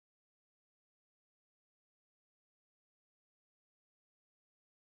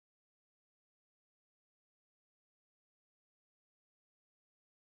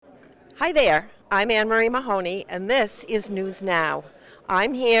Hi there, I'm Anne Marie Mahoney, and this is News Now.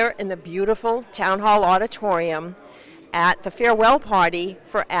 I'm here in the beautiful Town Hall Auditorium at the farewell party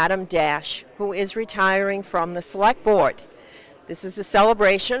for Adam Dash, who is retiring from the Select Board. This is a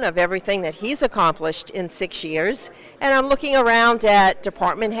celebration of everything that he's accomplished in 6 years, and I'm looking around at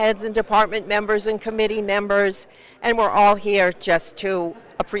department heads and department members and committee members, and we're all here just to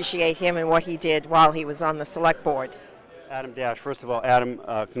appreciate him and what he did while he was on the Select Board. Adam Dash, first of all, Adam,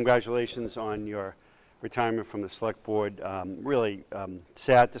 congratulations on your retirement from the Select Board. Really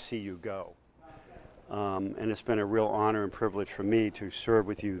sad to see you go. And it's been a real honor and privilege for me to serve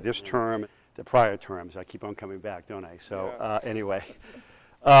with you this term, the prior terms. I keep on coming back, don't I? So anyway,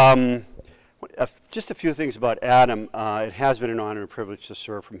 just a few things about Adam. It has been an honor and privilege to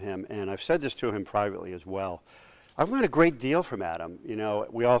serve from him, and I've said this to him privately as well. I've learned a great deal from Adam. You know,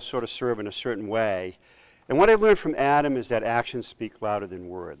 we all sort of serve in a certain way. And what I learned from Adam is that actions speak louder than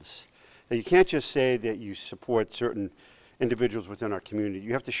words. That you can't just say that you support certain individuals within our community.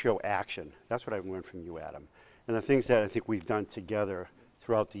 You have to show action. That's what I've learned from you, Adam. And the things that I think we've done together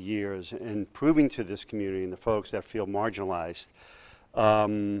throughout the years and proving to this community and the folks that feel marginalized,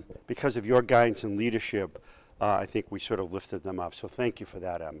 because of your guidance and leadership, I think we sort of lifted them up. So thank you for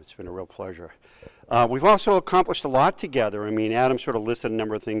that, Adam. It's been a real pleasure. We've also accomplished a lot together. I mean, Adam sort of listed a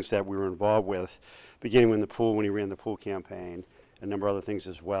number of things that we were involved with, beginning with the pool when he ran the pool campaign, and a number of other things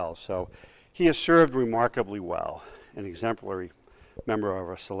as well. So he has served remarkably well, an exemplary member of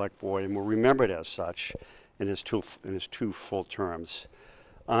our Select Board, and will remember it as such in his two full terms.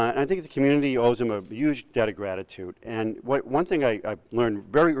 And I think the community owes him a huge debt of gratitude. And one thing I learned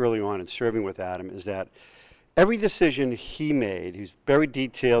very early on in serving with Adam is that every decision he made, he's very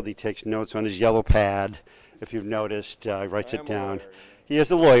detailed. He takes notes on his yellow pad, if you've noticed. He writes it down. He is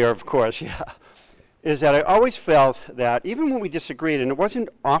a lawyer, of course, yeah. Is that I always felt that even when we disagreed, and it wasn't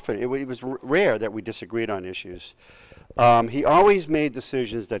often, it was rare that we disagreed on issues, he always made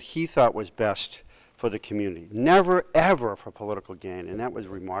decisions that he thought was best for the community. Never, ever for political gain, and that was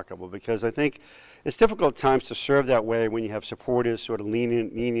remarkable because I think it's difficult times to serve that way when you have supporters sort of leaning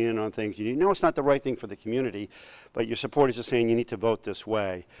in on things. You know it's not the right thing for the community, but your supporters are saying you need to vote this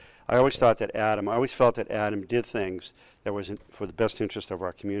way. I always felt that Adam did things that was for the best interest of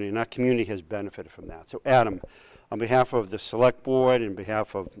our community, and our community has benefited from that. So Adam, on behalf of the Select Board and on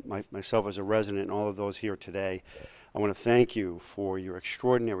behalf of myself as a resident and all of those here today, I want to thank you for your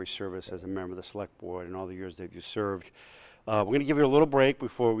extraordinary service as a member of the Select Board and all the years that you served. We're going to give you a little break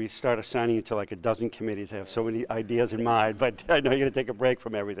before we start assigning you to like a dozen committees. I have so many ideas in mind, but I know you're going to take a break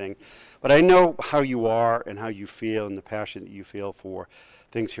from everything. But I know how you are and how you feel and the passion that you feel for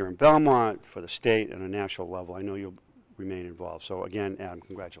things here in Belmont, for the state, and a national level. I know you'll remain involved. So again, Adam,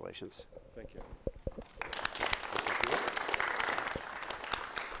 congratulations. Thank you.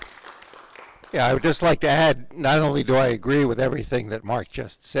 Yeah, I would just like to add, not only do I agree with everything that Mark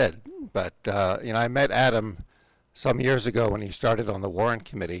just said, but you know, I met Adam some years ago when he started on the Warrant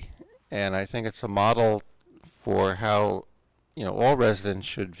Committee, and I think it's a model for how, you know, all residents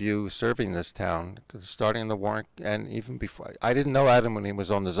should view serving this town, because starting the Warrant, and even before, I didn't know Adam when he was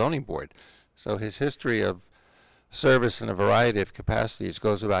on the Zoning Board, so his history of service in a variety of capacities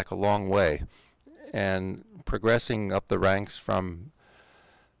goes back a long way, and progressing up the ranks from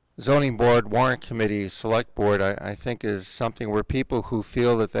Zoning Board, Warrant Committee, Select Board, I think is something where people who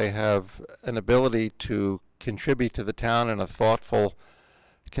feel that they have an ability to contribute to the town in a thoughtful,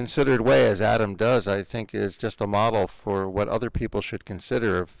 considered way, as Adam does, I think is just a model for what other people should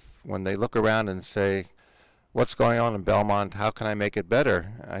consider when they look around and say, what's going on in Belmont, how can I make it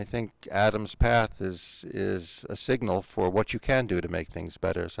better? I think Adam's path is a signal for what you can do to make things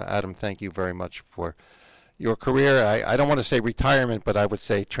better. So Adam, thank you very much for your career. I don't want to say retirement, but I would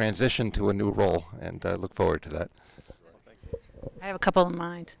say transition to a new role, and I look forward to that. I have a couple in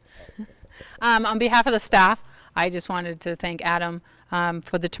mind. On behalf of the staff, I just wanted to thank Adam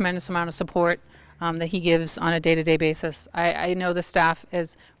for the tremendous amount of support that he gives on a day-to-day basis. I know the staff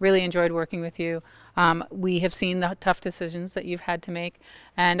has really enjoyed working with you. We have seen the tough decisions that you've had to make,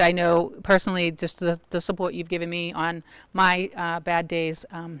 and I know personally just the support you've given me on my bad days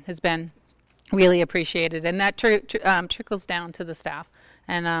has been really appreciated, and that trickles down to the staff,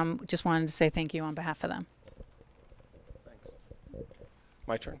 and just wanted to say thank you on behalf of them. Thanks.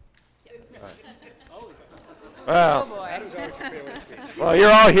 My turn. Yes. All right. Well, oh boy. Well,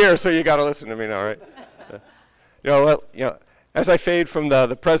 you're all here, so you got to listen to me now, right? As I fade from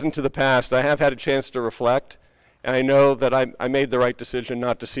the present to the past, I have had a chance to reflect, and I know that I made the right decision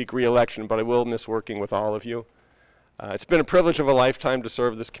not to seek re-election, but I will miss working with all of you. It's been a privilege of a lifetime to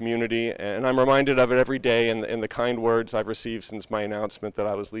serve this community, and I'm reminded of it every day in the kind words I've received since my announcement that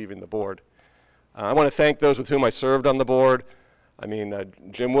I was leaving the board. I want to thank those with whom I served on the board. I mean,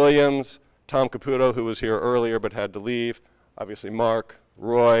 Jim Williams, Tom Caputo, who was here earlier but had to leave, obviously Mark,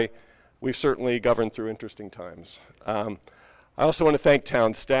 Roy. We've certainly governed through interesting times. I also want to thank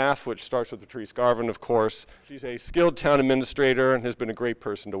town staff, which starts with Patrice Garvin, of course. She's a skilled town administrator and has been a great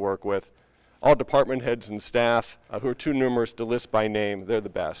person to work with. All department heads and staff, who are too numerous to list by name, they're the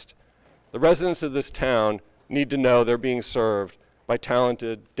best. The residents of this town need to know they're being served by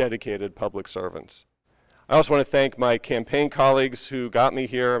talented, dedicated public servants. I also want to thank my campaign colleagues who got me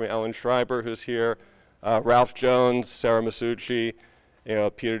here. I mean, Ellen Schreiber, who's here, Ralph Jones, Sarah Masucci,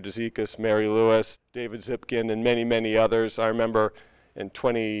 Peter DeZikas, Mary Lewis, David Zipkin, and many, many others. I remember in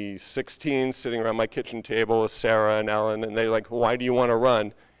 2016 sitting around my kitchen table with Sarah and Ellen, and they're like, why do you want to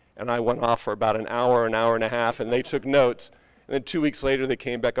run? And I went off for about an hour and a half, and they took notes. And then 2 weeks later, they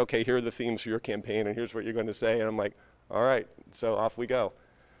came back, okay, here are the themes for your campaign, and here's what you're going to say. And I'm like, all right, so off we go.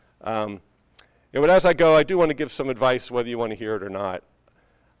 But as I go, I do want to give some advice, whether you want to hear it or not.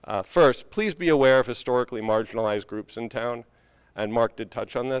 First, please be aware of historically marginalized groups in town, and Mark did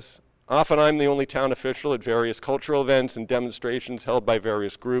touch on this. Often I'm the only town official at various cultural events and demonstrations held by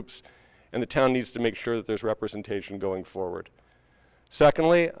various groups, and the town needs to make sure that there's representation going forward.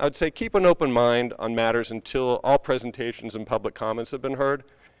 Secondly, I would say keep an open mind on matters until all presentations and public comments have been heard.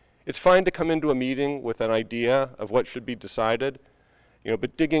 It's fine to come into a meeting with an idea of what should be decided,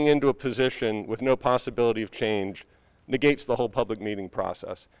 but digging into a position with no possibility of change negates the whole public meeting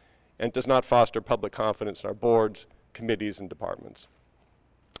process and does not foster public confidence in our boards, committees, and departments.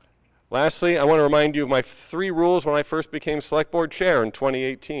 Lastly, I want to remind you of my 3 rules when I first became Select Board Chair in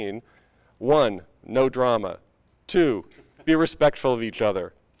 2018. 1, no drama. 2, be respectful of each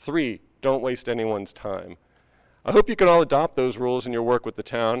other. 3, don't waste anyone's time. I hope you can all adopt those rules in your work with the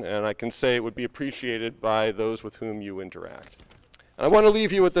town, and I can say it would be appreciated by those with whom you interact. And I want to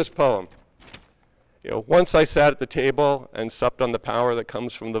leave you with this poem. Once I sat at the table and supped on the power that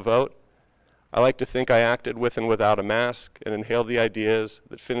comes from the vote, I like to think I acted with and without a mask and inhaled the ideas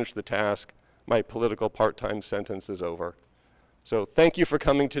that finished the task. My political part-time sentence is over. So thank you for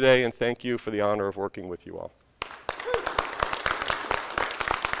coming today, and thank you for the honor of working with you all.